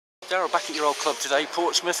Darryl, back at your old club today,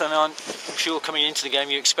 Portsmouth, and I'm sure coming into the game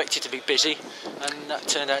you expected to be busy, and that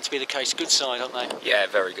turned out to be the case. Good side, aren't they? Yeah,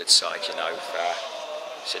 very good side. You know,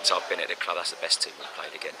 since I've been at the club, that's the best team we've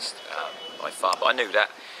played against by far. But I knew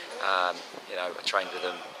that. You know, I trained with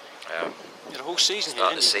them. You had a whole season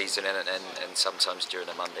start here, the season, and sometimes during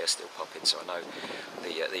the Monday I still pop in, so I know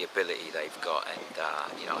the ability they've got, and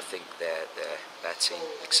you know, I think their team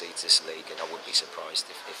exceeds this league, and I wouldn't be surprised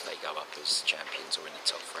if they go up as champions or in the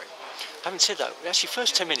top three. Having said that, actually,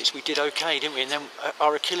 first 10 minutes we did okay, didn't we? And then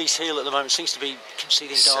our Achilles heel at the moment seems to be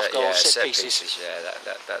conceding daft goals, set pieces. Yeah,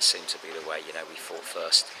 that seemed to be the way. You know, we fought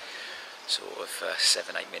first sort of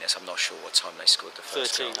 7-8 minutes. I'm not sure what time they scored the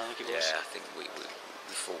first 13, goal. I think it was. Yeah, I think we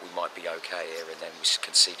thought we might be okay here, and then we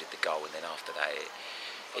conceded the goal, and then after that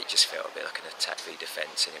it just felt a bit like an attack v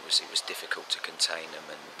defence, and it was difficult to contain them,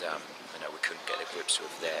 and you know, we couldn't get the grips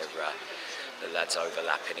with the lads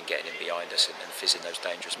overlapping and getting in behind us and fizzing those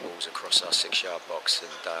dangerous balls across our 6-yard box,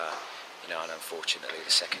 and you know, and unfortunately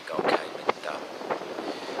the second goal came, and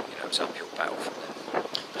you know, it was an uphill battle from them.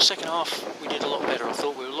 The second half we did a lot better. I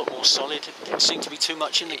thought we were a lot more solid. It didn't seem to be too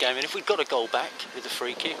much in the game, and if we'd got a goal back with a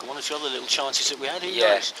free kick or one or two other little chances that we had, who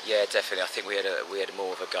knows? Yeah, definitely. I think we had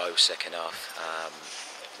more of a go second half.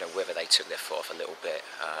 You know, whether they took their foot off a little bit,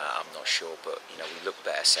 I'm not sure, but you know, we looked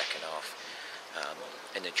better second half.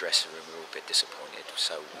 In the dressing room, we were a bit disappointed.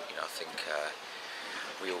 So you know, I think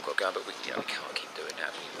we all got going, but we can't keep doing that.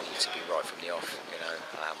 We need to be right from the off. You know,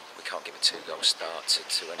 we can't give a 2-goal start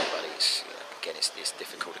to anybody. Again, it's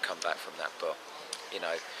difficult to come back from that. But you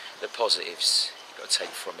know, the positives you've got to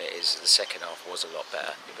take from it is the second half was a lot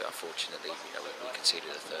better. But unfortunately, you know, we conceded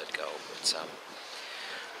a third goal. But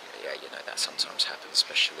yeah, you know, that sometimes happens,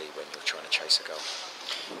 especially when you're trying to chase a goal.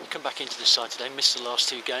 You come back into the side today, missed the last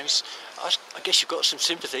 2 games. I guess you've got some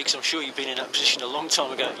sympathy, because I'm sure you've been in that position a long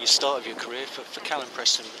time ago at your start of your career, for Callum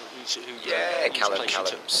Preston. Callum's, you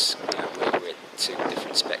know, we're at 2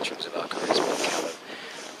 different spectrums of our careers with Callum,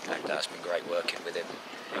 and it's been great working with him.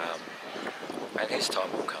 And his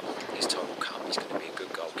time will come. His time will come. He's going to be a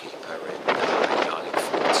good goalkeeper, and you know, I look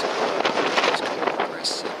forward to his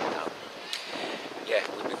progress. Yeah,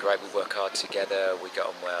 we've been great. We work hard together. We get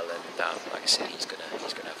on well, and like I said, he's gonna have a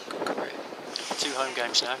good career. 2 home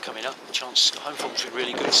games now coming up. The chance home form's been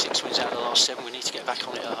really good. 6 wins out of the last 7. We need to get back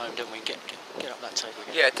on it at home, don't we? Get up that table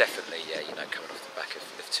again. Yeah, definitely. Yeah, you know, coming off the back of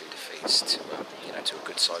 2 defeats to you know, to a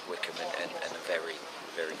good side Wycombe and a very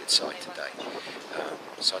good side today.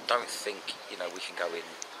 So I don't think, you know, we can go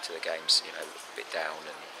into the games, you know, a bit down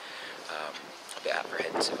and a bit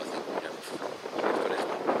apprehensive. I think, you know, we've got to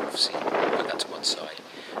obviously put that to one side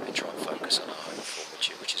and try and focus on our home form,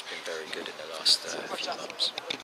 which has been very good in the last few months.